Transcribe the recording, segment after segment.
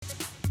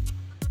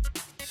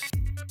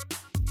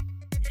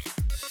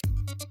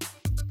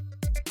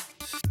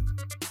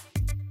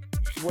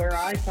Where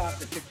I thought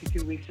the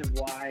 52 Weeks of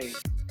Why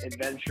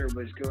adventure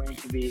was going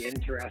to be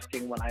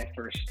interesting when I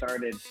first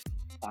started,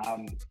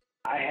 um,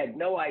 I had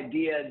no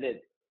idea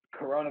that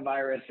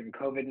coronavirus and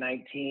COVID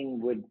 19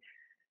 would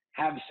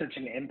have such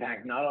an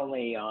impact not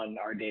only on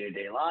our day to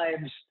day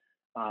lives,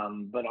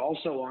 but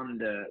also on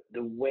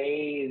the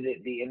way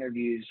that the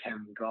interviews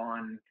have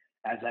gone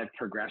as I've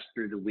progressed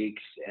through the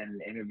weeks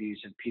and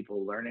interviews of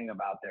people learning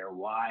about their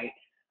why.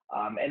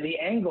 And the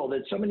angle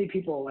that so many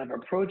people have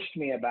approached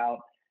me about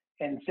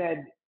and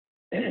said,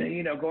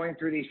 going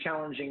through these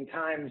challenging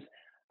times,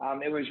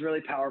 it was really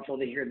powerful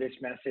to hear this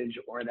message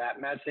or that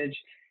message.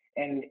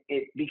 And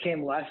it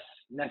became less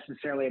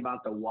necessarily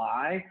about the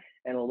why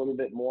and a little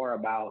bit more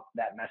about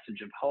that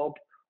message of hope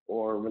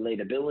or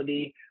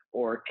relatability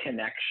or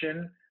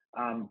connection,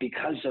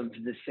 because of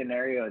the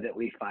scenario that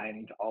we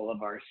find all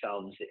of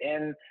ourselves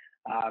in.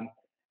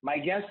 My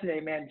guest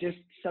today, man, just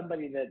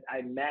somebody that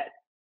I met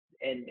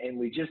and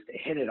we just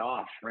hit it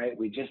off, right?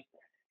 We just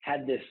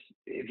had this,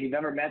 if you've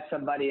ever met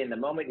somebody and the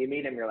moment you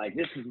meet them, you're like,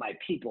 this is my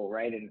people,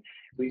 right? And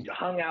we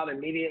hung out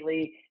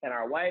immediately and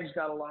our wives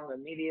got along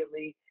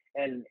immediately.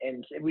 And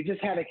we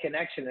just had a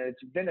connection. And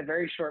it's been a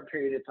very short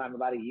period of time,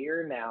 about a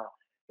year now,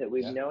 that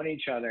we've known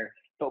each other,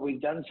 but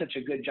we've done such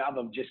a good job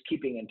of just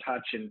keeping in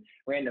touch and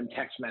random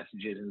text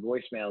messages and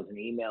voicemails and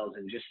emails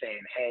and just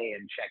saying, hey,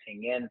 and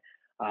checking in.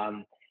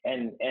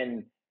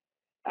 And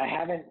I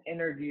haven't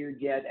interviewed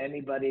yet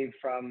anybody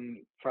from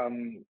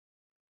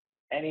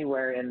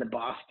anywhere in the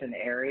Boston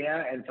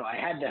area. And so I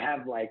had to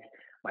have like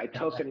my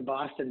token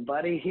Boston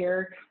buddy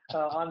here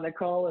on the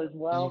call as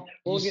well.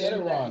 We'll get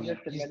into that in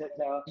just a minute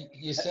though.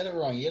 You said it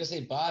wrong. You got to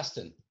say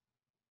Boston.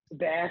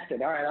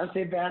 Boston. All right. I'll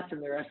say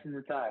Boston the rest of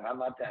the time. How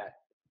about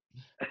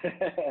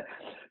that?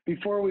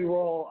 Before we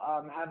roll,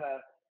 have a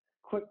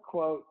quick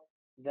quote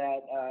that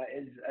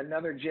is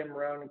another Jim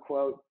Rohn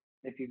quote.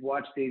 If you've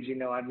watched these,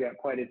 I've got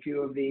quite a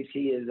few of these.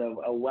 He is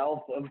a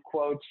wealth of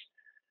quotes.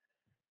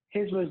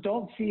 His was,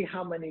 don't see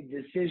how many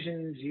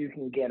decisions you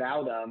can get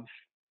out of,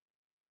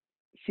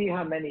 see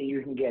how many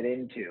you can get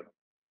into.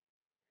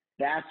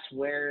 That's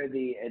where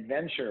the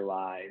adventure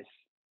lies.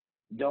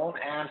 Don't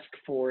ask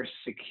for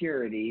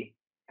security,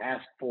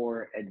 ask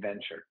for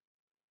adventure.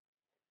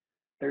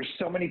 There's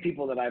so many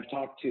people that I've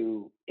talked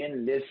to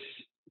in this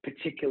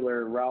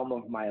particular realm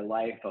of my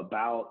life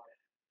about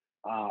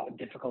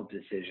difficult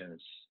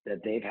decisions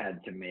that they've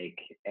had to make.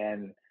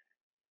 And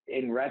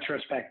in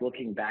retrospect,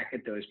 looking back at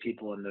those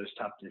people and those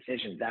tough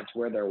decisions, that's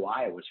where their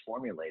why was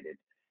formulated.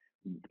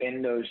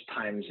 In those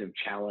times of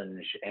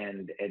challenge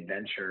and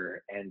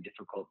adventure and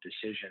difficult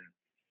decision,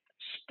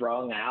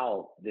 sprung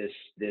out this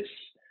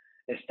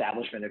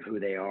establishment of who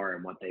they are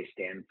and what they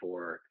stand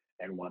for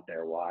and what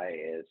their why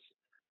is.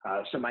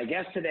 So my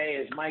guest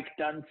today is Mike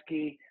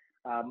Dunsky.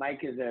 Mike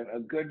is a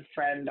good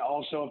friend,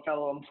 also a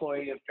fellow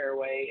employee of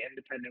Fairway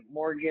Independent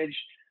Mortgage.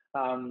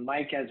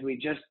 Mike, as we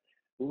just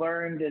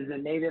learned, is a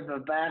native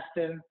of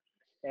Boston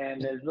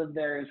and has lived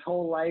there his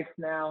whole life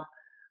now.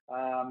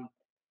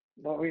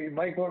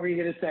 Mike, what were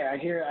you going to say? I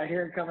hear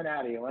it coming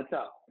out of you. What's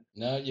up?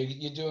 No,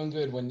 you're doing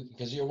good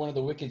because you're one of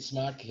the wicked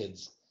smart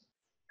kids.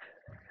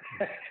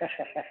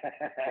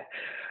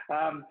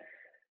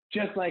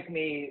 Just like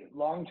me,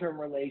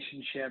 long-term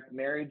relationship,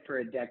 married for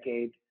a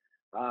decade,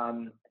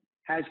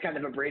 has kind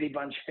of a Brady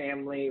Bunch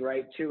family,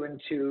 right? 2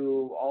 and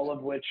 2, all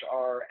of which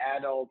are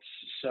adults.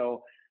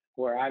 So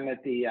where I'm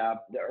at the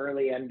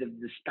early end of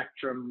the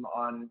spectrum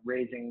on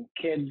raising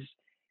kids,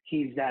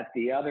 he's at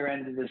the other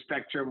end of the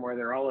spectrum where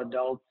they're all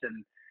adults,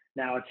 and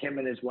now it's him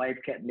and his wife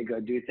getting to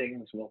go do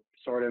things. Well,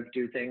 sort of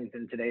do things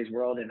in today's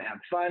world and have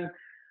fun.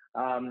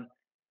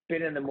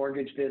 Been in the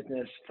mortgage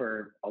business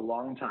for a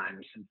long time,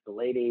 since the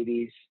late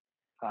 80s.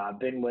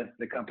 Been with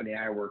the company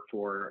I work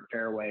for,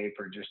 Fairway,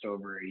 for just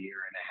over a year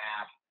and a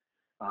half.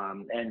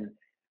 And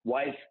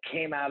wife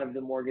came out of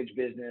the mortgage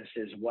business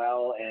as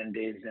well and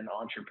is an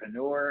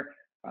entrepreneur.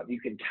 You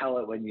can tell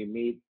it when you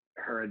meet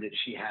her that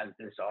she has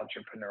this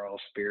entrepreneurial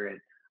spirit.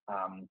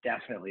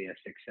 Definitely a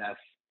success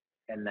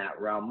in that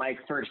realm. Mike,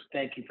 first,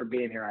 thank you for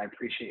being here. I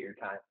appreciate your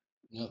time.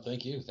 No,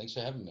 thank you. Thanks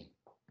for having me.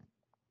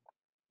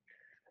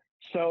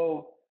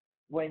 So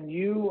when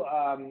you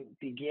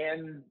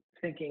began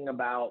thinking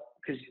about,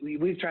 because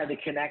we've tried to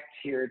connect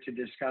here to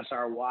discuss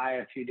our why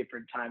a few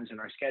different times and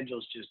our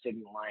schedules just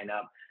didn't line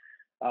up.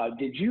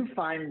 Did you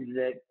find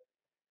that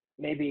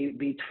maybe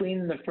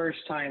between the first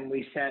time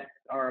we set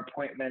our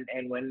appointment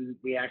and when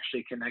we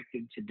actually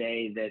connected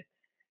today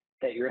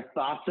that your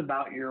thoughts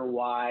about your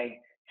why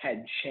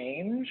had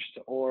changed?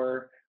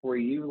 Or were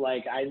you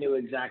like, I knew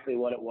exactly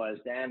what it was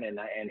then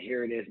and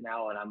here it is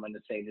now and I'm going to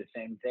say the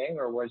same thing?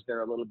 Or was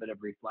there a little bit of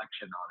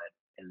reflection on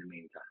it in the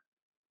meantime?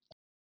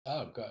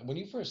 Oh God! When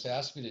you first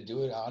asked me to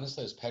do it,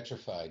 honestly, I was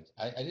petrified.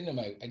 I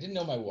didn't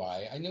know my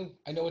why. I know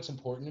what's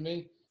important to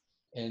me,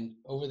 and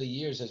over the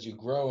years, as you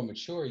grow and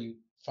mature, you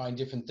find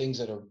different things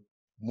that are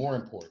more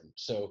important.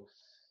 So,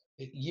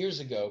 years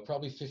ago,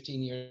 probably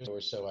 15 years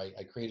or so,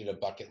 I created a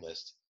bucket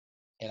list,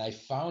 and I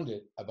found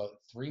it about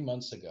 3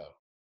 months ago,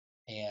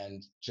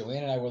 And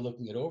Joanne and I were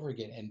looking it over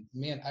again, and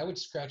man, I would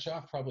scratch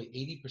off probably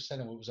 80%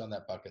 of what was on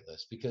that bucket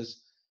list,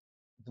 because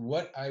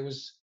what I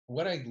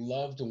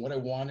loved and what I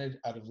wanted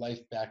out of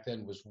life back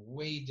then was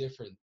way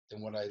different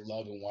than what I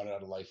love and wanted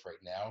out of life right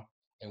now,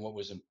 and what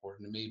was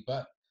important to me.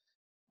 But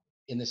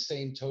in the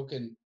same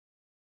token,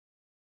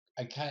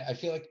 I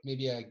feel like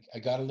maybe I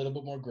got a little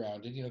bit more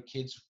grounded,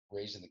 kids,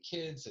 raising the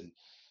kids, and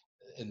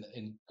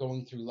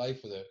going through life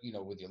with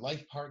with your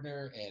life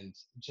partner and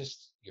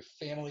just your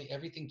family.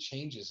 Everything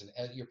changes, and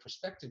as your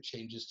perspective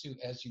changes too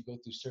as you go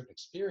through certain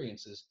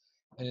experiences.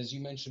 And as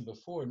you mentioned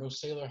before, no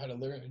sailor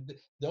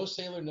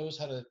knows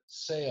how to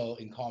sail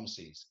in calm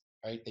seas,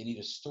 right? They need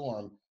a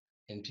storm,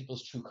 and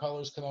people's true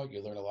colors come out.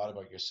 You learn a lot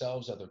about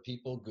yourselves, other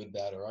people, good,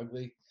 bad, or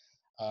ugly.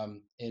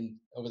 And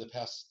over the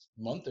past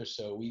month or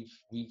so,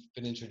 we've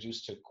been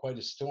introduced to quite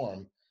a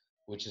storm,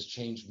 which has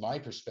changed my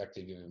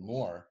perspective even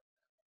more.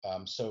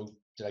 So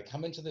did I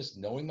come into this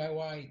knowing my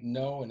why?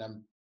 No,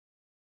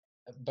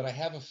 but I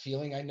have a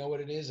feeling I know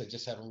what it is. I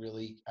just haven't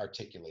really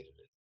articulated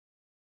it.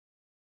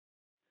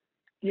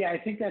 Yeah, I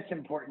think that's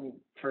important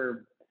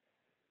for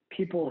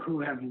people who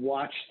have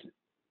watched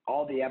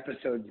all the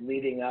episodes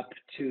leading up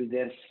to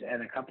this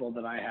and a couple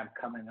that I have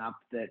coming up,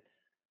 that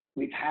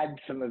we've had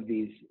some of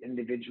these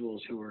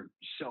individuals who are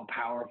so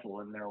powerful,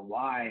 and their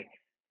why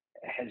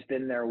has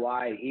been their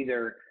why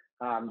either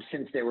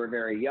since they were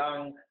very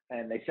young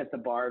and they set the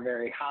bar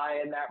very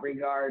high in that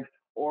regard,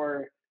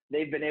 or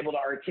they've been able to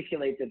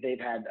articulate that they've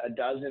had a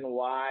dozen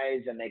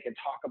whys and they can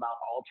talk about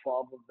all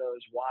 12 of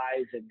those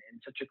whys in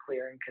such a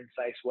clear and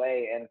concise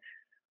way.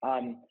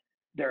 And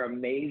they're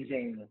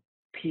amazing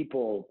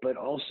people, but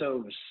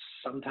also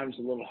sometimes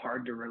a little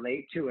hard to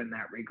relate to in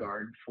that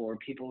regard for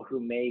people who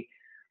may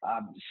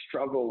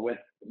struggle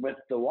with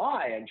the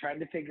why and trying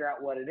to figure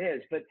out what it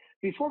is. But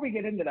before we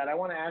get into that, I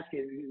want to ask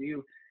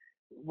you,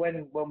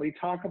 when we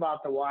talk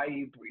about the why,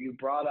 you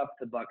brought up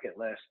the bucket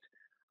list.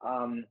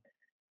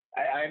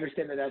 I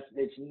understand that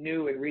it's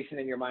new and recent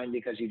in your mind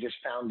because you just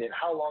found it.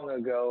 How long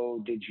ago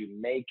did you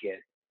make it?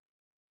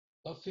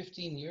 About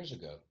 15 years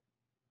ago.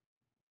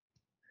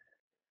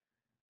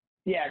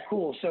 Yeah,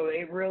 cool. So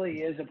it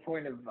really is a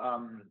point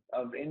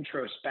of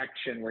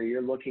introspection where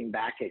you're looking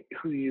back at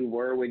who you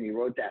were when you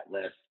wrote that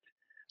list.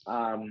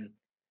 And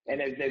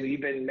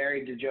you've been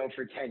married to Joe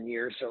for 10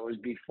 years, so it was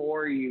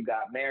before you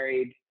got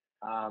married.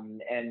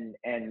 And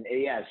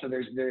yeah, so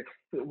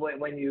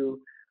when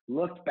you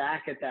looked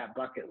back at that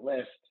bucket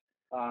list,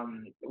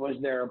 was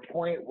there a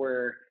point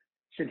where,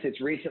 since it's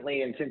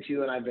recently and since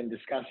you and I've been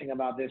discussing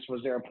about this,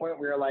 was there a point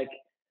where you're like,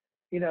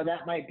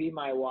 that might be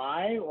my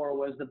why, or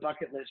was the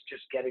bucket list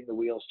just getting the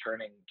wheels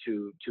turning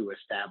to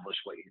establish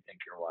what you think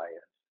your why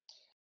is?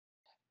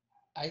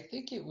 I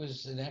think it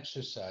was an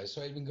exercise.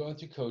 So I'd been going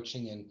through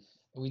coaching, and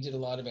we did a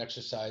lot of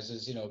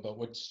exercises, about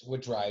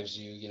what drives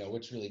you,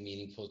 what's really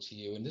meaningful to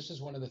you. And this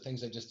is one of the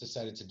things I just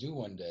decided to do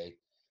one day.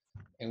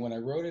 And when I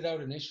wrote it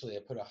out initially, I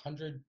put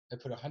 100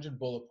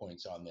 bullet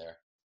points on there,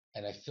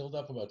 and I filled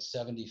up about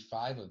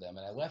 75 of them,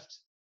 and I left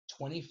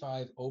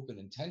 25 open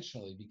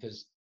intentionally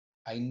because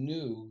I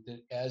knew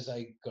that as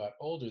I got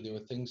older, there were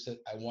things that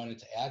I wanted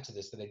to add to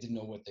this that I didn't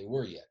know what they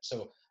were yet.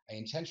 So I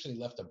intentionally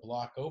left a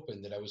block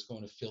open that I was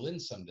going to fill in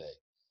someday.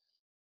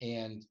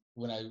 And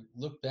when I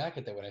look back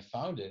at that, when I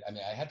found it, I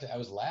mean, I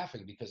was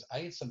laughing because I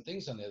had some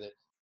things on there that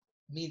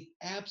mean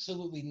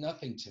absolutely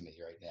nothing to me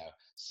right now.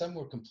 Some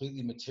were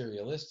completely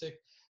materialistic.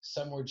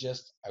 Some were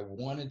just, I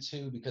wanted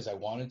to because I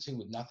wanted to,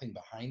 with nothing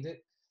behind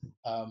it.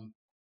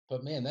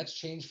 But man, that's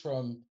changed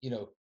from,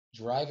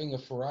 driving a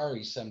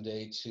Ferrari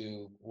someday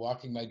to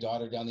walking my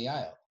daughter down the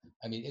aisle.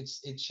 I mean,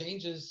 it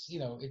changes,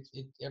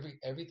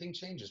 everything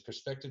changes,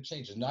 perspective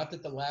changes. Not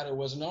that the ladder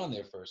wasn't on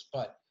there first,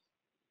 but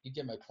you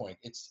get my point.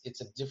 It's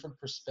a different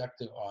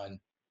perspective on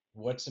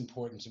what's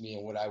important to me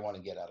and what I want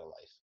to get out of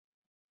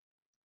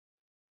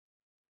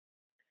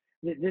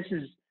life. This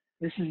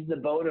is the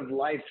boat of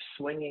life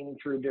swinging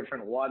through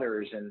different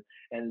waters,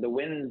 and the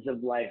winds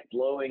of life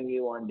blowing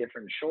you on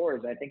different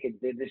shores. I think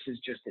this is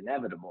just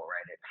inevitable,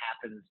 right? It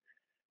happens.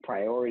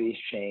 Priorities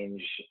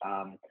change,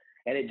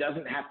 and it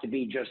doesn't have to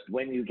be just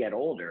when you get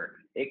older.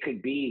 It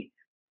could be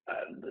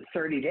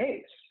 30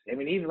 days. I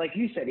mean, even like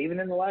you said,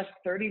 even in the last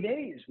 30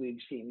 days, we've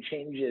seen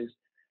changes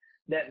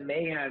that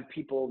may have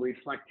people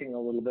reflecting a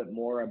little bit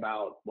more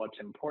about what's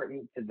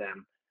important to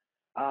them.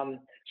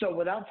 So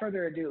without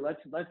further ado,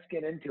 let's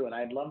get into it.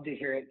 I'd love to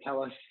hear it.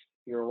 Tell us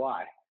your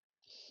why.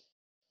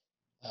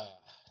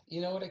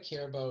 You know what I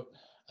care about?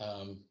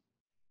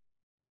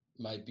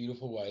 My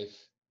beautiful wife,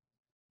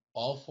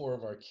 all four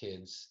of our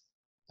kids.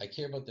 I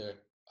care about their,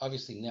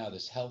 obviously now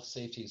this health,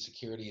 safety, and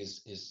security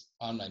is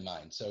on my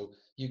mind. So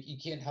you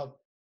can't help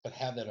but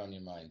have that on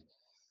your mind.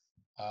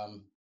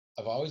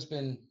 I've always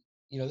been,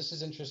 this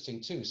is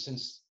interesting too,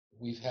 since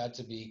we've had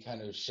to be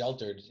kind of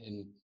sheltered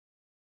in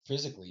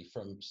physically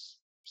from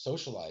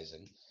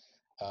socializing.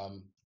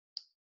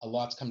 A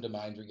lot's come to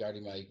mind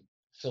regarding my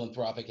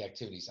philanthropic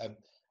activities.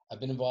 I've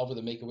been involved with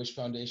the Make-A-Wish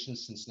Foundation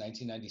since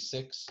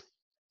 1996.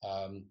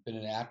 Been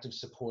an active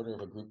supporter of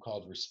a group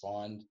called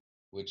Respond.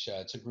 which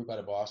it's a group out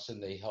of Boston.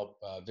 They help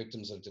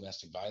victims of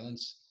domestic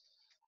violence.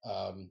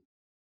 Um,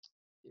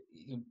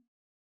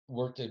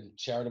 Worked in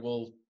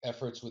charitable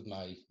efforts with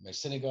my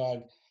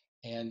synagogue,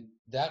 and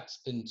that's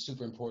been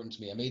super important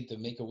to me. I made the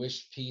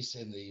Make-A-Wish piece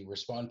and the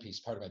Respond piece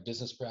part of my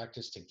business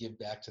practice to give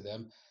back to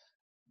them.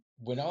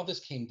 When all this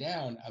came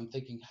down, I'm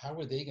thinking, how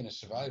are they going to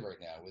survive right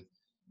now with,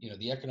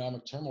 the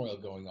economic turmoil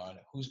going on?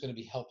 Who's going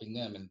to be helping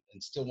them,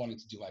 and still wanting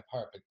to do my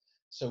part? But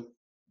so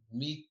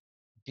me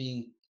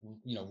being,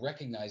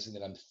 recognizing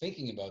that I'm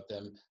thinking about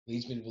them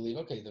leads me to believe,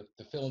 okay,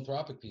 the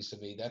philanthropic piece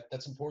of me,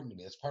 that's important to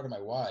me. That's part of my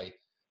why.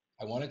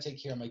 I want to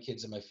take care of my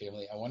kids and my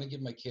family. I want to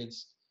give my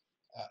kids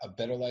a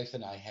better life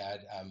than I had.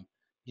 I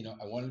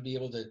want to be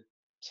able to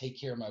take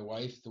care of my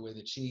wife the way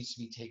that she needs to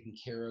be taken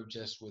care of,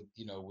 just with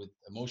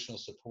emotional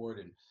support.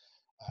 And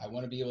I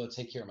want to be able to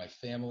take care of my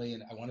family,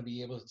 and I want to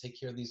be able to take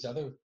care of these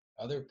other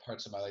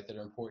parts of my life that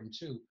are important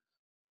too,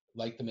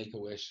 like the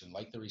Make-A-Wish and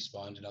like the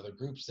Respond and other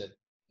groups that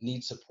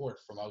need support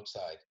from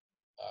outside.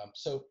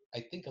 So I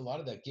think a lot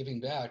of that giving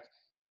back,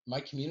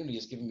 my community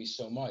has given me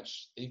so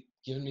much. They've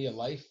given me a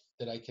life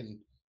that I can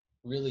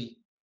really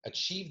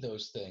achieve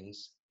those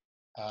things.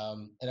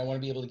 And I want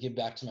to be able to give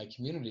back to my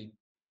community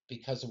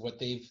because of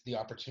the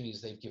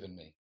opportunities they've given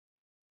me.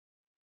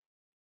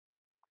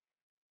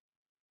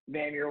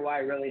 Man, your why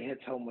really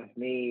hits home with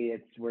me.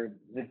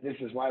 This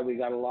is why we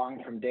got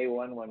along from day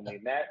one when we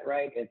met,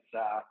 right?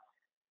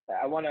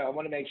 I want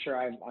to make sure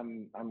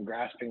I'm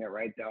grasping it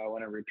right though. I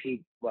want to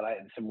repeat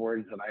some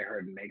words that I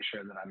heard and make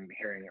sure that I'm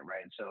hearing it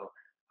right. So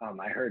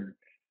I heard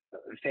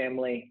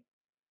family.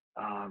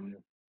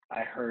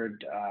 I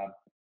heard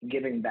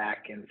giving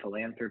back and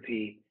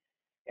philanthropy,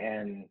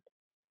 and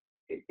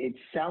it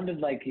sounded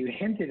like you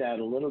hinted at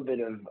a little bit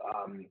of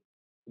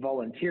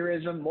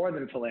volunteerism, more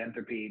than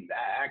philanthropy,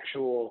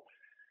 actual,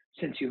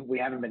 since we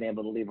haven't been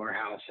able to leave our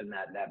house, and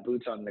that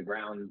boots on the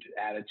ground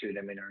attitude.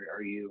 I mean,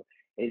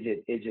 is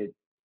it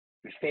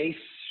face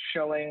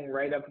showing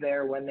right up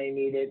there when they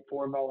need it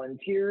for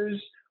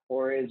volunteers,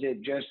 or is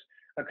it just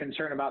a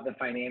concern about the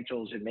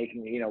financials and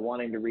making,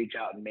 wanting to reach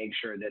out and make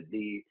sure that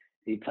the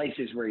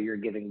places where you're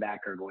giving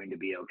back are going to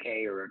be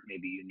okay, or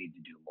maybe you need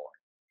to do more,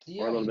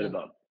 or a Yeah, little bit of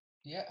both?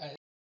 yeah,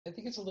 I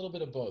think it's a little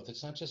bit of both.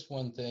 It's not just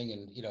one thing,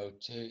 and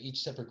to each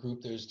separate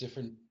group, there's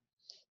different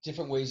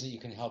ways that you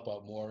can help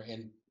out more.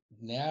 And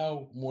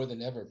now more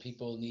than ever,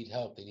 people need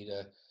help.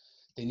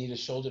 They need a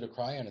shoulder to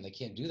cry on, and they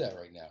can't do that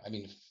right now. I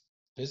mean,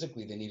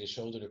 physically, they need a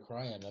shoulder to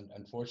cry on.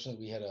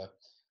 Unfortunately, we had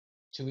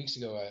 2 weeks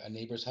ago, a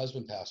neighbor's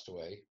husband passed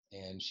away,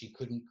 and she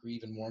couldn't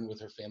grieve and mourn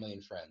with her family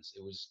and friends.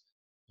 It was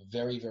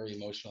very, very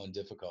emotional and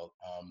difficult.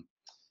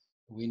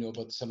 We know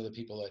about some of the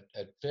people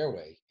at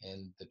Fairway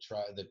and the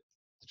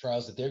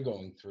trials that they're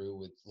going through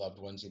with loved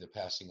ones either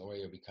passing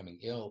away or becoming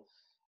ill.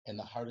 And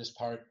the hardest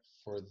part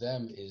for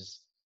them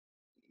is,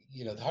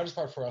 the hardest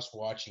part for us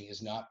watching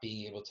is not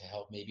being able to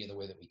help maybe in the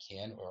way that we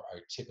can or are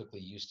typically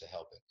used to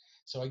helping.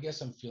 So I guess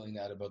I'm feeling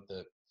that about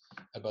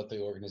the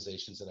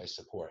organizations that I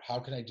support. How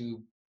can I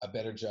do a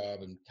better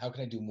job, and how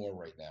can I do more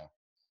right now?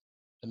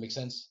 That make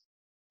sense?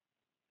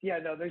 Yeah,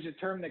 no, there's a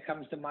term that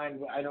comes to mind.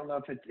 I don't know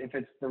if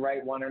it's the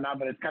right one or not,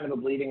 but it's kind of a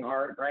bleeding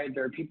heart, right?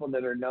 There are people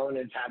that are known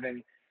as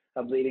having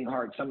a bleeding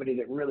heart, somebody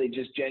that really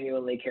just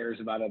genuinely cares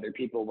about other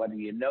people, whether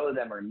you know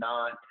them or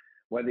not,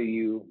 whether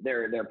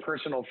they're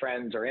personal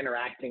friends or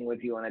interacting with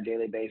you on a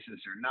daily basis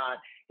or not.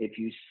 If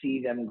you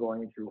see them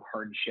going through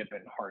hardship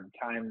and hard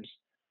times,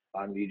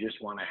 you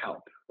just want to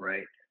help,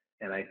 right?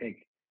 And I think,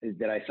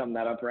 did I sum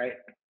that up right?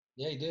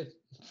 Yeah, you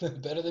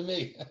did. Better than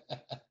me.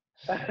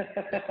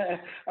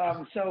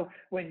 So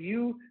when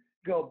you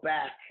go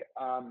back,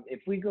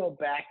 if we go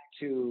back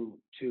to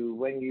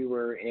when you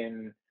were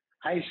in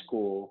high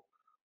school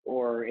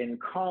or in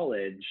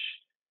college,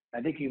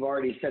 I think you've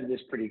already said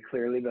this pretty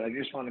clearly, but I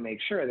just want to make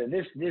sure that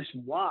this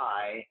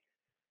why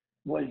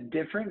was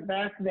different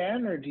back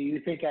then, or do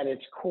you think at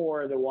its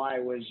core the why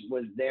was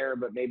there,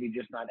 but maybe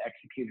just not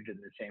executed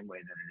in the same way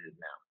that it is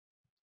now?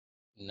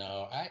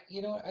 No, I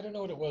don't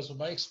know what it was, but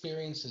my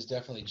experience has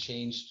definitely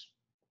changed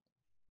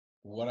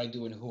what I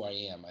do and who I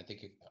am. I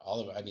think all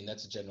of it, I mean,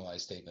 that's a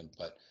generalized statement,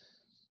 but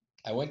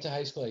I went to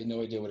high school. I had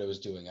no idea what I was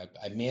doing.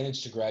 I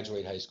managed to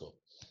graduate high school.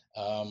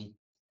 Um,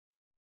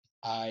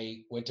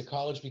 I went to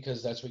college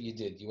because that's what you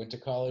did. You went to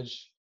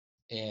college,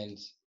 and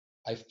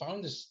I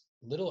found this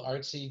little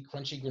artsy,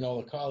 crunchy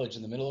granola college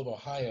in the middle of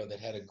Ohio that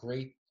had a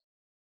great,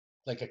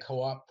 like a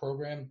co-op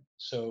program.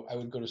 So I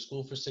would go to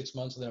school for 6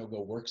 months and then I would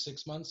go work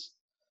 6 months.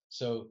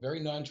 So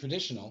very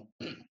non-traditional,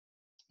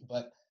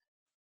 but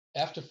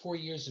after 4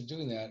 years of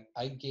doing that,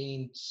 I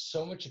gained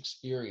so much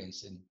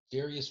experience in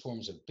various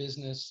forms of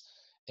business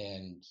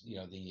and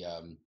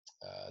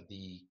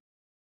the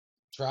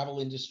travel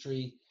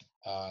industry.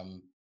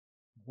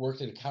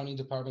 Worked at accounting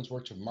departments,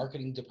 worked in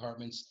marketing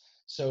departments.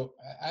 So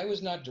I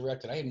was not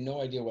directed. I had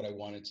no idea what I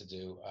wanted to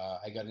do.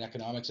 I got an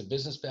economics and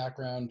business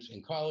background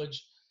in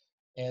college,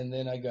 and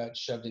then I got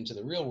shoved into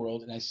the real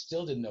world, and I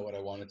still didn't know what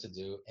I wanted to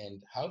do.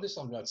 And how this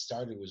all got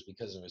started was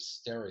because of a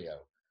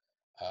stereo.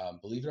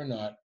 Believe it or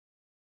not,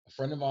 a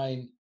friend of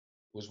mine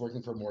was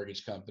working for a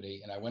mortgage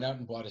company, and I went out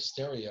and bought a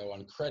stereo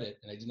on credit,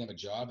 and I didn't have a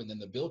job, and then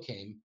the bill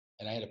came,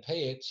 and I had to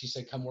pay it. She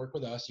said, "Come work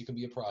with us. You can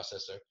be a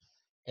processor,"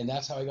 and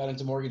that's how I got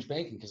into mortgage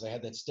banking, because I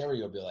had that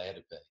stereo bill I had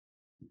to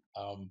pay.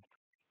 Um,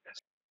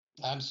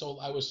 I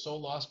was so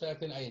lost back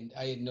then.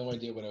 I had no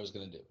idea what I was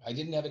going to do. I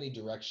didn't have any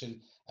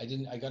direction.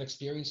 I got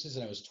experiences,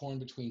 and I was torn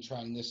between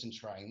trying this and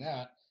trying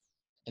that.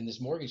 And this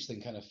mortgage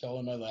thing kind of fell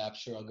in my lap.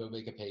 Sure, I'll go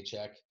make a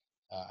paycheck.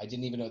 I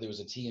didn't even know there was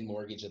a T in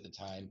mortgage at the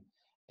time.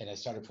 And I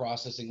started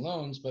processing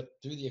loans. But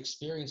through the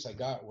experience I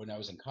got when I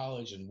was in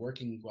college and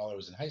working while I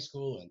was in high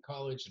school and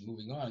college and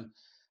moving on,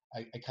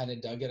 I kind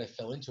of dug it. I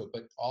fell into it.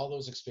 But all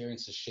those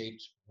experiences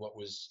shaped what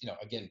was,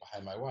 again,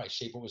 behind my why,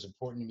 shaped what was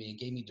important to me and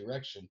gave me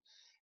direction.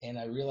 And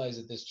I realized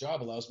that this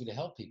job allows me to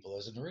help people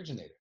as an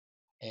originator.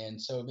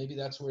 And so maybe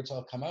that's where it's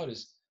all come out,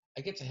 is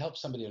I get to help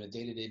somebody on a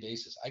day-to-day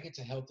basis. I get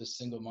to help this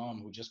single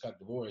mom who just got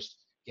divorced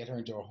get her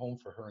into a home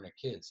for her and her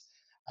kids.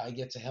 I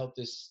get to help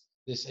this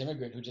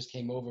immigrant who just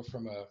came over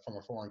from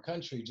a foreign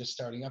country, just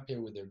starting up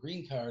here with their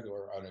green card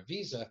or on a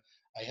visa.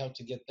 I help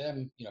to get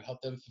them, help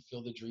them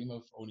fulfill the dream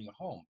of owning a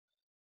home.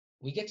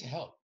 We get to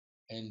help.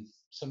 And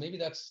so maybe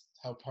that's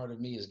how part of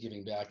me is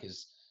giving back,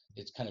 is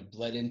it's kind of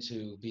bled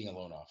into being a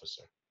loan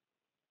officer.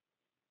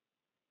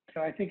 So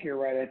I think you're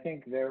right. I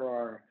think there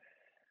are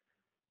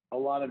a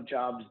lot of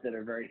jobs that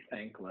are very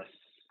thankless.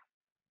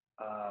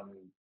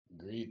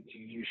 Agreed.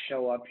 You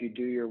show up, you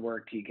do your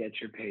work, you get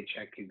your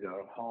paycheck, you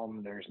go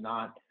home. There's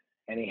not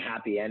any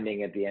happy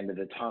ending at the end of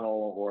the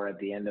tunnel or at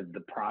the end of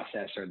the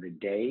process or the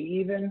day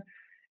even.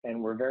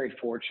 And we're very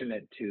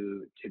fortunate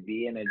to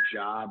be in a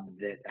job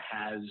that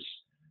has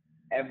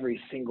every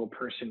single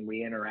person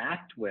we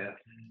interact with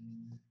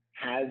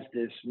has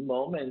this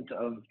moment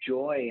of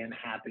joy and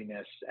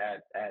happiness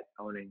at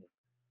owning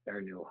their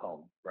new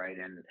home, right?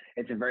 And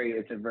it's a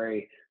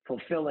very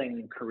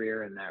fulfilling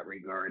career in that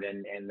regard,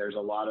 and there's a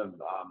lot of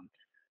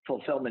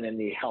fulfillment in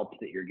the help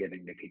that you're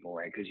giving to people,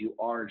 right? Because you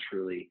are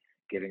truly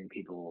giving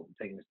people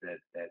things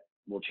that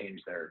will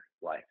change their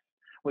life.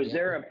 Was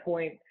there a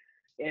point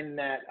in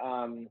that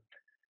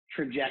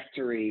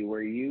trajectory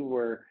where you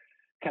were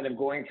kind of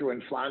going through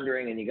and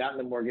floundering, and you got in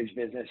the mortgage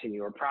business and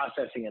you were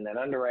processing and then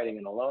underwriting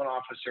and a loan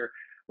officer?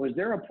 Was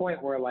there a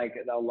point where like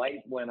the light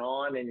went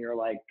on and you're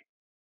like,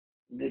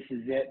 this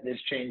is it, this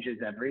changes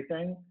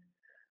everything?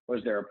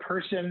 Was there a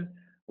person?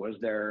 Was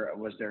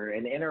there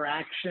an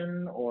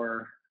interaction,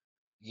 or?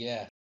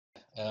 Yeah.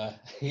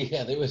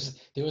 Yeah, there was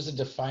a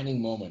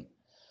defining moment.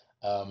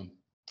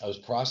 I was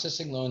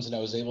processing loans, and I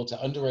was able to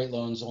underwrite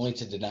loans only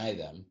to deny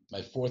them,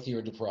 my fourth year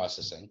into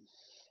processing.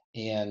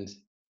 And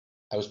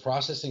I was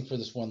processing for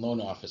this one loan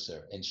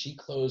officer, and she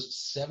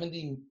closed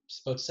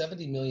about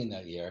 70 million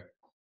that year.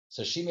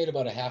 So she made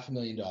about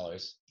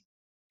 $500,000,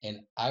 and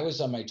I was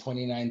on my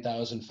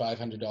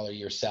 $29,500 a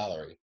year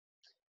salary.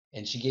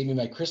 And she gave me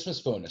my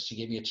Christmas bonus. She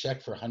gave me a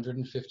check for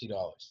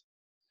 $150.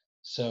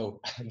 So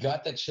I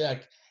got that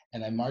check,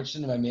 and I marched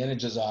into my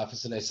manager's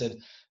office, and I said,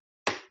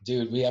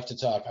 "Dude, we have to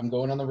talk. I'm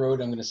going on the road.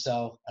 I'm going to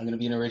sell. I'm going to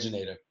be an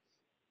originator."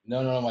 No,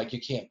 I'm like,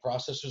 "You can't.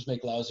 Processors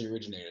make lousy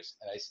originators."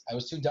 And I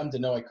was too dumb to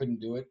know I couldn't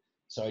do it.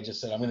 So I just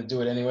said, "I'm going to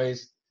do it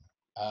anyways."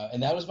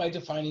 And that was my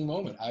defining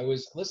moment. I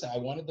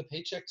wanted the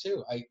paycheck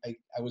too. I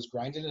was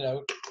grinding it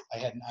out. I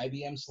had an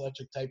IBM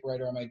Selectric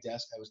typewriter on my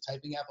desk. I was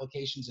typing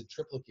applications in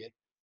triplicate,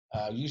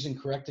 using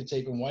corrected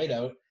tape and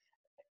whiteout.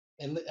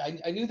 And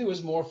I knew there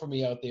was more for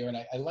me out there. And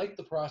I liked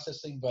the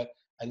processing, but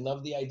I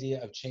love the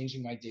idea of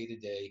changing my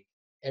day-to-day,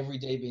 every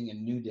day being a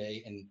new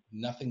day and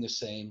nothing the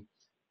same.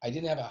 I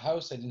didn't have a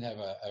house. I didn't have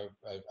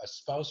a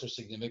spouse or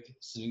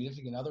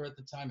significant other at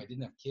the time. I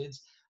didn't have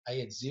kids. I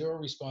had zero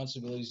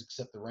responsibilities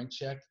except the rent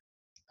check.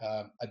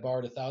 I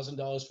borrowed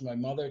 $1,000 from my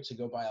mother to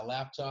go buy a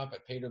laptop. I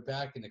paid her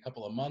back in a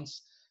couple of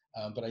months,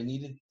 but I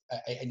needed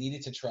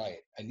to try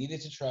it. I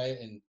needed to try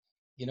it, and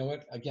you know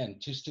what? Again,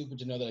 too stupid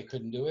to know that I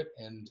couldn't do it,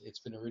 and it's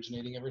been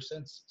originating ever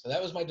since. So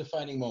that was my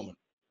defining moment.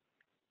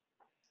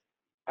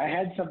 I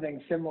had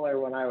something similar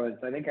when I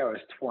think I was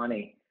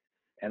 20,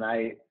 and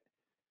I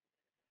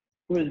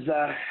was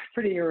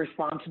pretty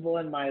irresponsible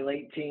in my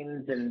late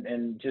teens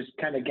and just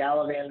kind of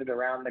gallivanted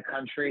around the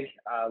country,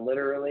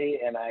 literally.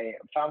 And I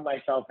found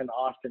myself in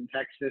Austin,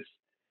 Texas,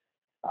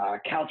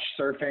 couch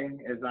surfing,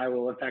 as I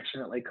will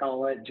affectionately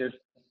call it. Just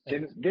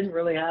didn't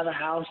really have a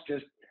house,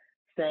 just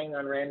staying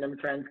on random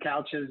friends'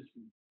 couches,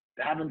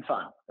 having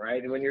fun,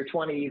 right? And when you're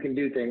 20, you can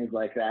do things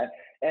like that.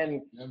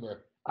 And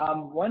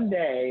one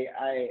day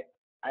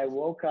I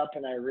woke up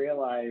and I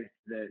realized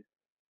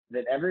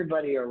that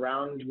everybody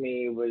around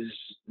me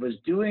was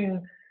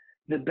doing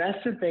the best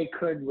that they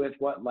could with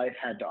what life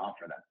had to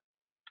offer them,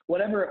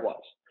 whatever it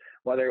was,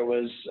 whether it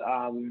was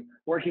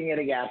working at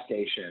a gas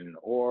station,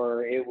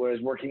 or it was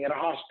working at a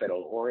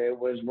hospital, or it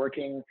was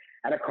working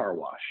at a car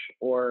wash,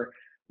 or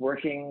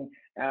working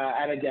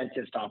at a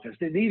dentist office.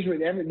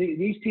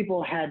 These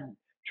people had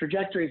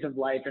trajectories of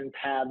life and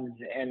paths,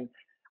 and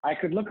I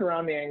could look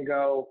around me and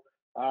go,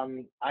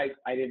 I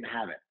didn't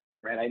have it.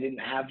 Right, I didn't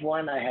have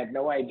one. I had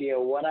no idea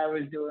what I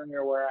was doing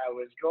or where I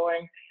was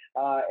going,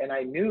 and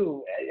I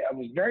knew I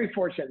was very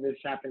fortunate this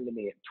happened to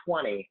me at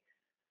 20.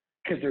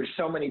 because there's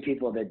so many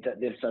people that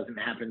this doesn't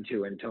happen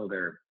to until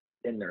they're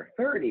in their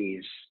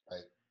 30s,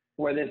 Right.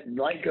 where this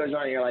light goes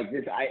on, and you're like,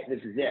 this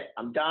is it.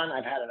 I'm done.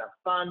 I've had enough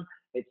fun.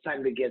 It's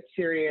time to get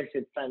serious.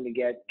 It's time to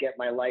get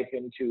my life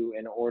into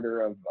an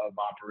order of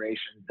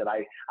operations, that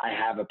I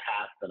have a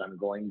path that I'm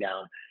going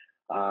down.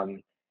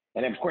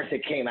 And of course,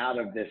 it came out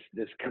of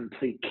this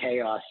complete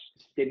chaos.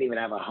 Didn't even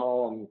have a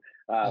home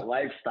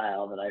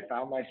lifestyle that I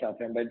found myself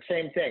in. But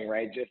same thing,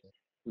 right?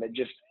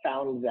 Just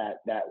found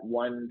that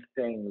one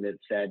thing that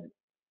said,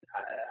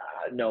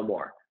 no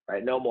more,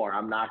 right? No more.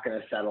 I'm not going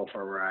to settle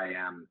for where I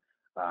am.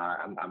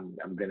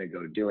 I'm going to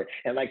go do it.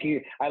 And like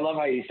you, I love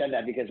how you said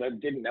that, because I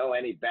didn't know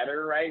any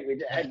better, right?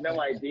 We had no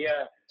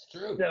idea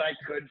that I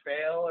could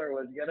fail or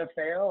was going to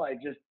fail.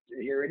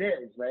 Here it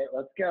is, right?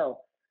 Let's go.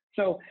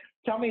 So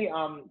tell me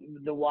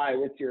the why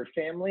with your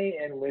family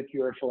and with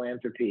your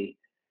philanthropy.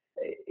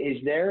 Is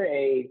there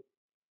a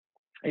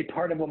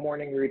part of a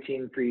morning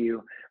routine for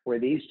you where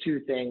these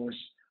two things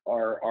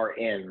are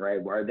in, right?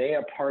 Are they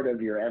a part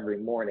of your every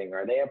morning?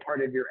 Are they a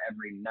part of your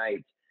every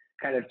night?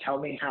 Kind of tell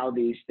me how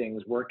these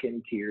things work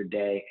into your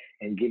day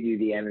and give you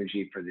the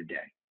energy for the day.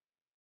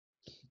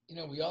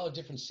 We all have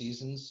different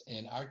seasons,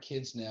 and our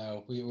kids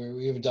now,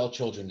 we have adult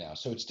children now.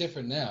 So it's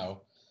different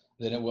now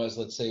than it was,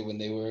 let's say, when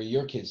they were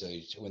your kids'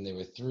 age, when they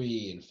were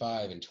 3 and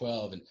 5 and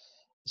 12. And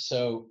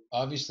so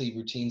obviously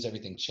routines,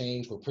 everything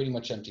changed. We're pretty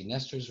much empty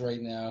nesters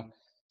right now.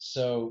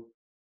 So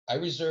I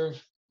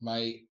reserve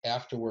my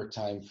after work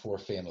time for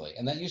family.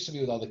 And that used to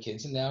be with all the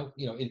kids. And now,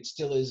 it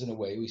still is in a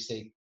way. We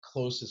stay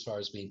close as far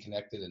as being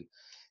connected and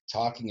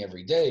talking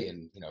every day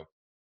and,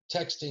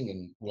 texting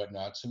and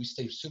whatnot. So we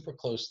stay super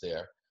close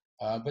there.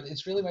 But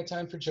it's really my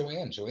time for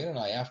Joanne. Joanne and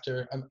I,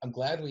 I'm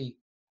glad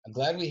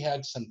we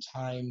had some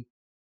time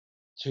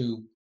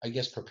to, I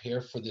guess,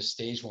 prepare for this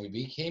stage when we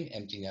became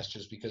empty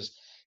nesters, because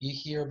you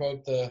hear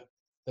about the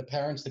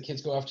parents, the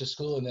kids go off to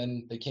school and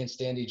then they can't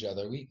stand each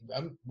other.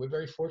 We're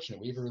very fortunate.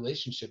 We have a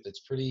relationship that's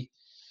pretty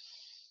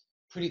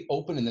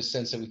open, in the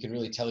sense that we can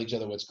really tell each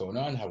other what's going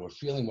on, how we're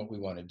feeling, what we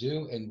want to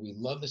do, and we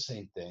love the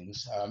same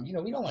things.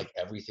 We don't like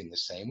everything the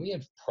same. We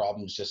have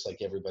problems just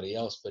like everybody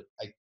else, but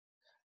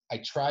I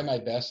try my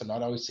best. I'm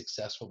not always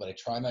successful, but I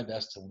try my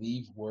best to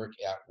leave work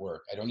at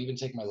work. I don't even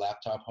take my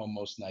laptop home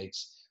most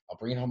nights. I'll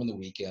bring it home on the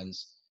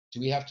weekends. Do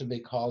we have to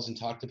make calls and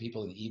talk to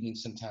people in the evening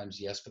sometimes?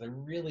 Yes, but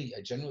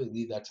I generally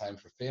leave that time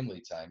for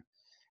family time.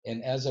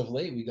 And as of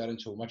late, we got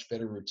into a much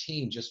better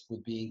routine, just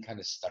with being kind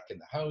of stuck in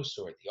the house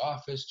or at the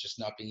office, just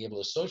not being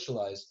able to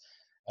socialize.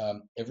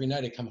 Every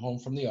night I come home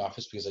from the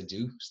office, because I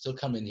do still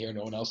come in here.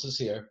 No one else is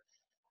here.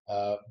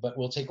 But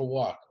we'll take a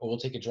walk, or we'll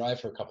take a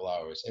drive for a couple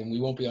hours, and we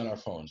won't be on our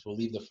phones. We'll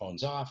leave the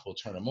phones off. We'll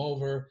turn them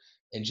over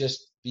and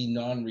just be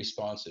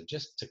non-responsive,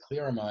 just to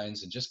clear our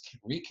minds and just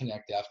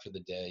reconnect after the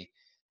day.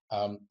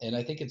 And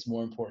I think it's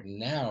more important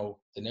now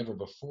than ever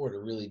before to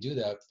really do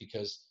that,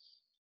 because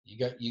you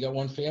got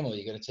one family.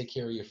 You got to take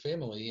care of your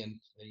family and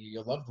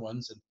your loved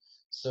ones. And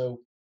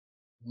so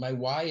my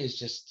why is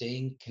just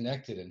staying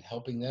connected and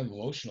helping them,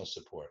 emotional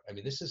support. I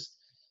mean, this is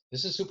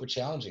super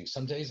challenging.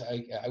 Some days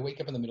I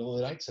wake up in the middle of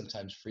the night,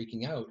 sometimes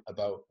freaking out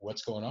about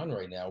what's going on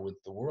right now with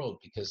the world,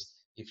 because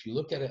if you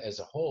look at it as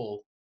a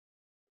whole,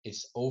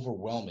 it's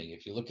overwhelming.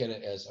 If you look at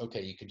it as,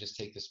 okay, you could just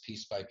take this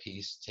piece by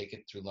piece, take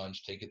it through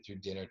lunch, take it through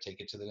dinner, take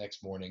it to the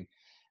next morning,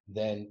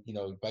 then,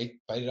 bite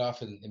it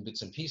off in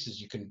bits and pieces,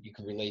 you can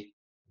relate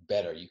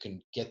better. You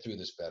can get through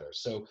this better.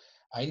 So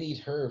I need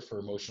her for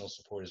emotional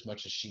support as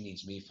much as she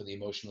needs me for the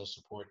emotional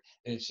support.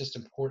 And it's just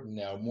important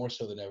now, more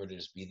so than ever, to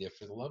just be there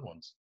for the loved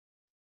ones.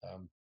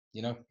 Um,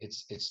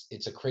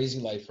 it's a crazy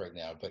life right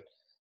now, but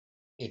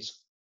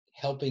it's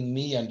helping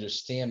me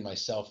understand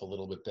myself a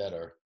little bit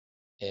better,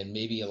 and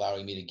maybe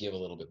allowing me to give a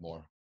little bit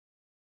more.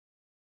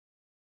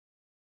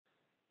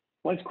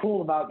 What's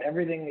cool about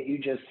everything that you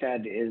just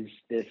said is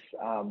this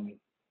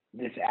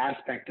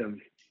aspect of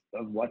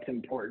what's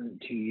important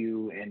to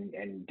you,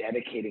 and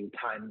dedicating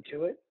time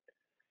to it,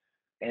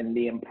 and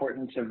the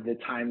importance of the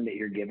time that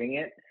you're giving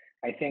it.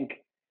 I think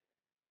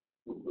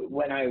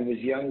when I was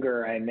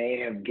younger, I may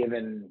have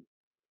given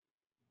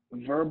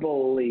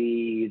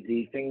verbally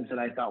the things that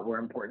I thought were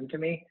important to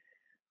me.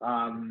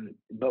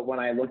 But when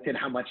I looked at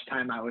how much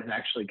time I was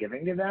actually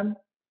giving to them,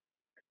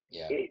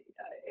 Yeah.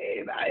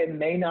 it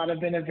may not have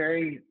been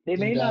they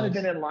may not have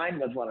been in line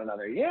with one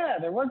another. Yeah,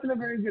 there wasn't a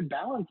very good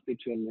balance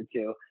between the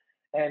two.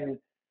 And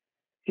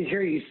to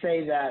hear you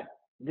say that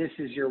this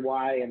is your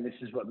why, and this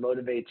is what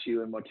motivates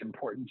you and what's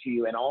important to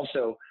you, and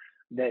also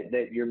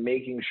that you're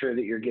making sure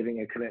that you're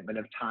giving a commitment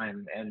of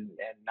time, and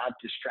not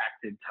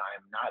distracted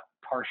time, not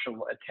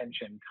partial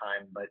attention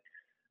time,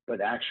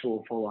 but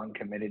actual full on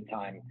committed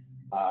time,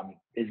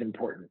 is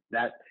important.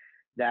 That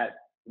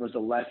was a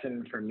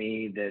lesson for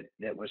me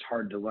that was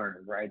hard to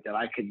learn, right? That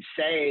I could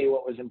say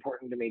what was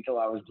important to me till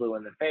I was blue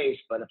in the face,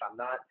 but if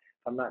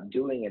I'm not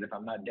doing it, if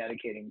I'm not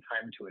dedicating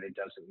time to it, it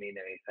doesn't mean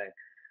anything.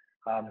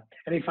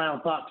 Any final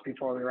thoughts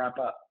before we wrap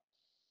up?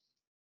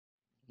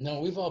 No,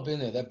 we've all been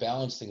there. That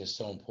balance thing is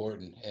so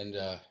important. And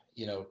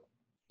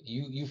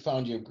you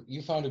found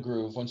a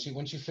groove. Once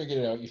you figured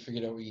it out, you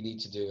figured out what you need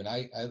to do. And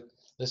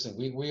listen,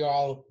 we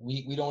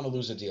don't want to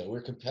lose a deal.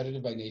 We're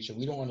competitive by nature.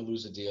 We don't want to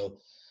lose a deal.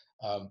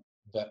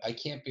 But I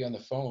can't be on the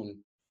phone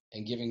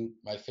and giving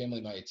my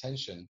family my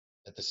attention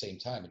at the same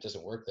time. It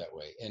doesn't work that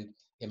way. And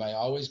am I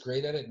always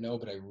great at it? No,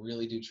 but I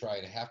really do try,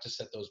 and I have to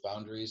set those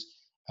boundaries.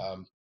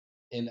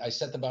 And I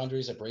set the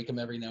boundaries. I break them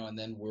every now and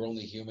then. We're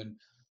only human.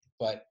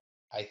 But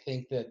I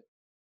think that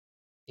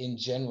in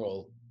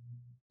general,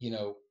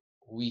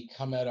 we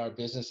come at our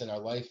business and our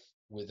life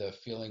with a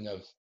feeling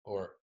of,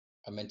 or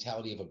a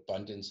mentality of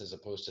abundance as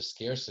opposed to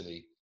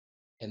scarcity.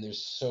 And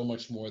there's so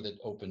much more that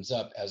opens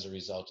up as a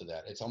result of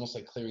that. It's almost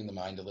like clearing the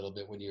mind a little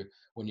bit. When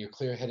you're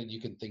clear-headed, you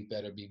can think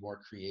better, be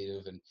more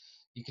creative, and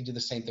you can do the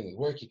same thing with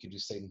work. You can do the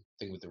same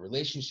thing with the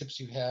relationships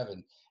you have,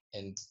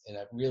 and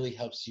that really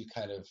helps you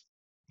kind of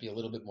be a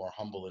little bit more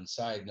humble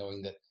inside,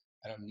 knowing that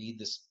I don't need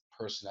this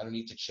person. I don't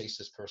need to chase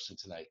this person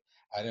tonight.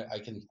 I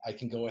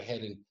can go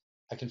ahead and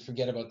I can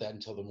forget about that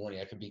until the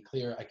morning. I can be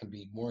clear. I can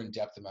be more in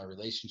depth in my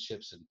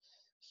relationships and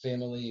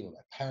family and my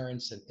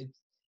parents, and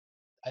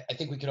I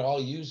think we could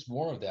all use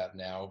more of that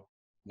now.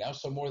 Now,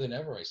 so more than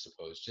ever, I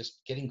suppose.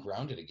 Just getting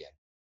grounded again.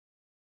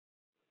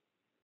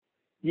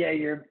 Yeah,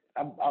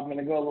 I'm going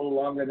to go a little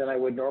longer than I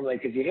would normally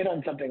because you hit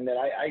on something that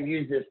I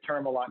use this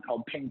term a lot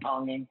called ping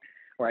ponging,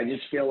 where I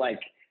just feel like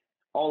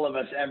all of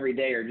us every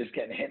day are just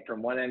getting hit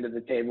from one end of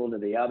the table to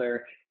the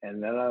other,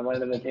 and then on one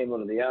end of the table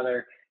to the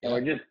other, and we're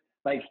just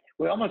like,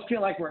 we almost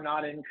feel like we're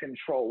not in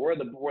control. We're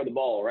the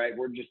ball, right?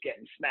 We're just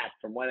getting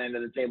smacked from one end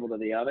of the table to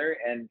the other,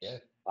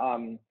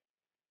 and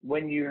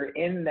when you're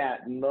in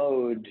that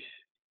mode,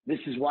 this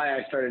is why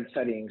I started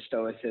studying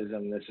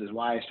Stoicism. This is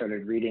why I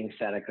started reading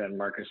Seneca and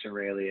Marcus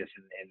Aurelius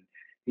and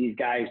these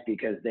guys,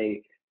 because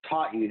they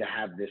taught you to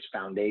have this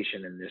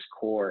foundation and this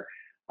core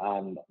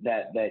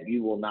that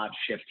you will not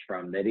shift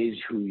from, that is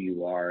who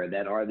you are,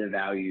 that are the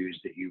values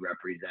that you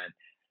represent.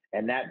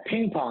 And that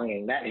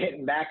ping-ponging, that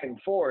hitting back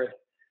and forth,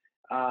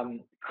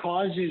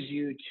 causes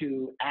you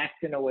to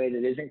act in a way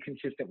that isn't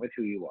consistent with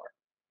who you are.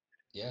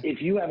 Yeah.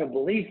 If you have a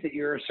belief that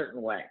you're a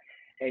certain way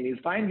and you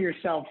find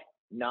yourself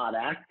not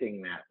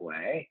acting that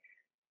way,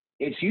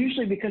 it's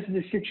usually because of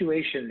the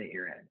situation that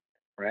you're in,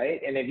 right?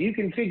 And if you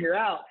can figure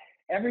out,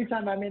 every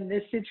time I'm in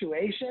this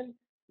situation,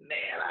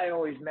 man, I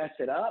always mess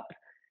it up,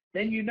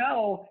 then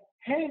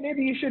hey,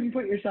 maybe you shouldn't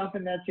put yourself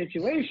in that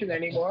situation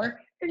anymore,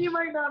 and you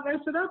might not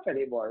mess it up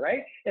anymore,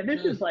 right? And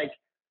this is like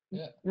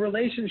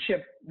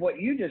relationship, what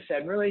you just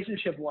said,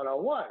 relationship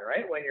 101,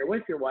 right? When you're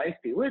with your wife,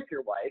 be with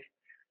your wife.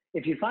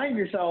 If you find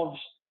yourselves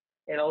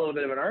in a little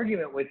bit of an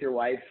argument with your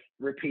wife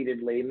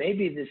repeatedly,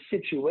 maybe the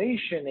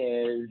situation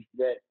is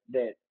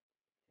that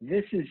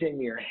this is in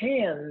your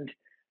hand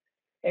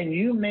and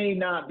you may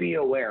not be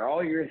aware.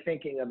 All you're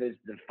thinking of is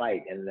the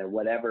fight and the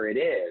whatever it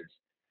is.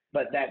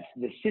 But that's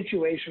the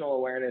situational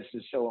awareness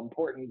is so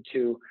important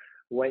to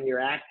when you're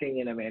acting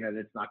in a manner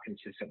that's not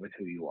consistent with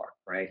who you are,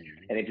 right?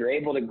 Mm-hmm. And if you're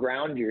able to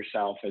ground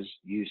yourself, as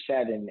you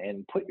said,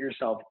 and put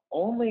yourself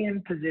only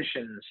in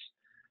positions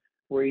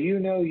where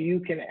you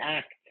can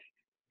act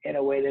in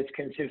a way that's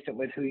consistent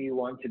with who you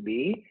want to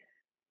be,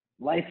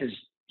 life is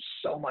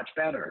so much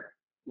better.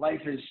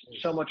 Life is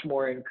so much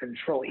more in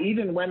control.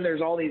 Even when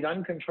there's all these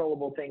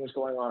uncontrollable things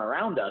going on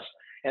around us,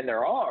 and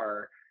there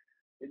are,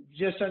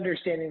 just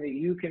understanding that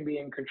you can be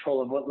in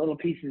control of what little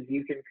pieces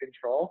you can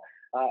control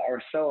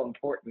are so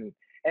important.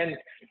 And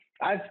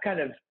I've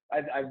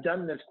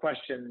done this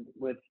question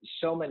with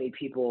so many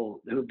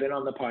people who've been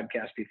on the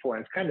podcast before,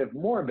 and it's kind of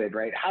morbid,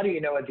 right? How do you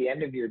know at the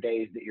end of your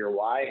days that your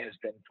why has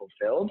been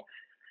fulfilled?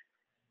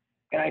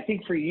 And I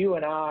think for you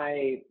and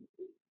I,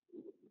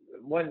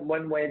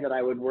 one way that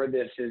I would word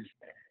this is,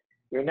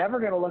 you're never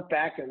going to look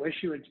back and wish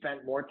you had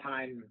spent more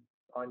time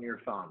on your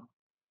phone.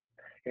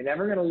 You're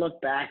never going to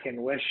look back and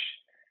wish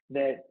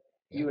that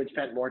you had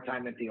spent more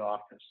time at the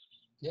office.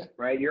 Yeah.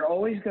 Right? You're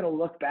always going to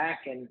look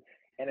back and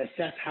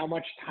assess how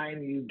much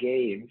time you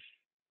gave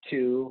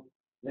to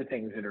the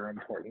things that are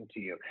important to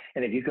you.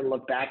 And if you can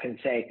look back and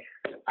say,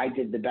 I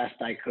did the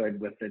best I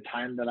could with the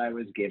time that I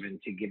was given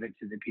to give it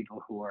to the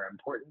people who are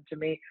important to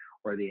me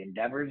or the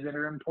endeavors that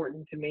are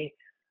important to me,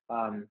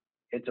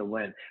 it's a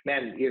win.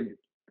 Man,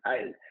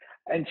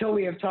 until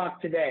we have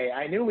talked today,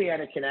 I knew we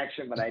had a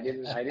connection, but I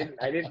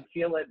didn't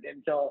feel it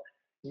until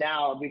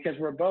now, because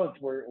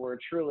we're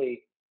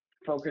truly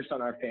focused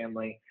on our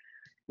family.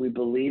 We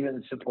believe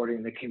in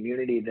supporting the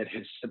community that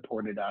has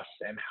supported us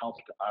and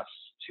helped us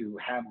to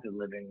have the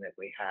living that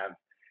we have.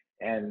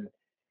 And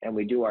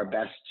we do our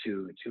best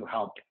to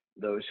help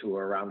those who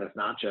are around us,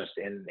 not just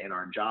in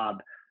our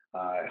job,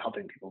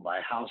 helping people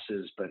buy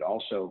houses, but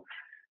also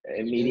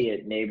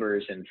immediate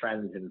neighbors and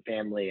friends and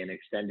family and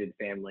extended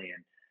family.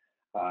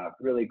 And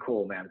really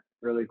cool, man.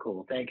 Really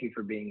cool. Thank you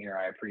for being here.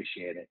 I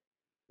appreciate it.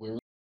 We're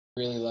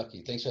really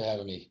lucky. Thanks for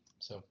having me.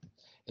 So,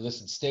 and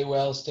listen, stay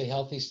well, stay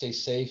healthy, stay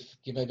safe.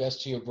 Give my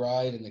best to your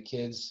bride and the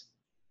kids.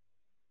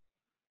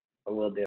 I will do.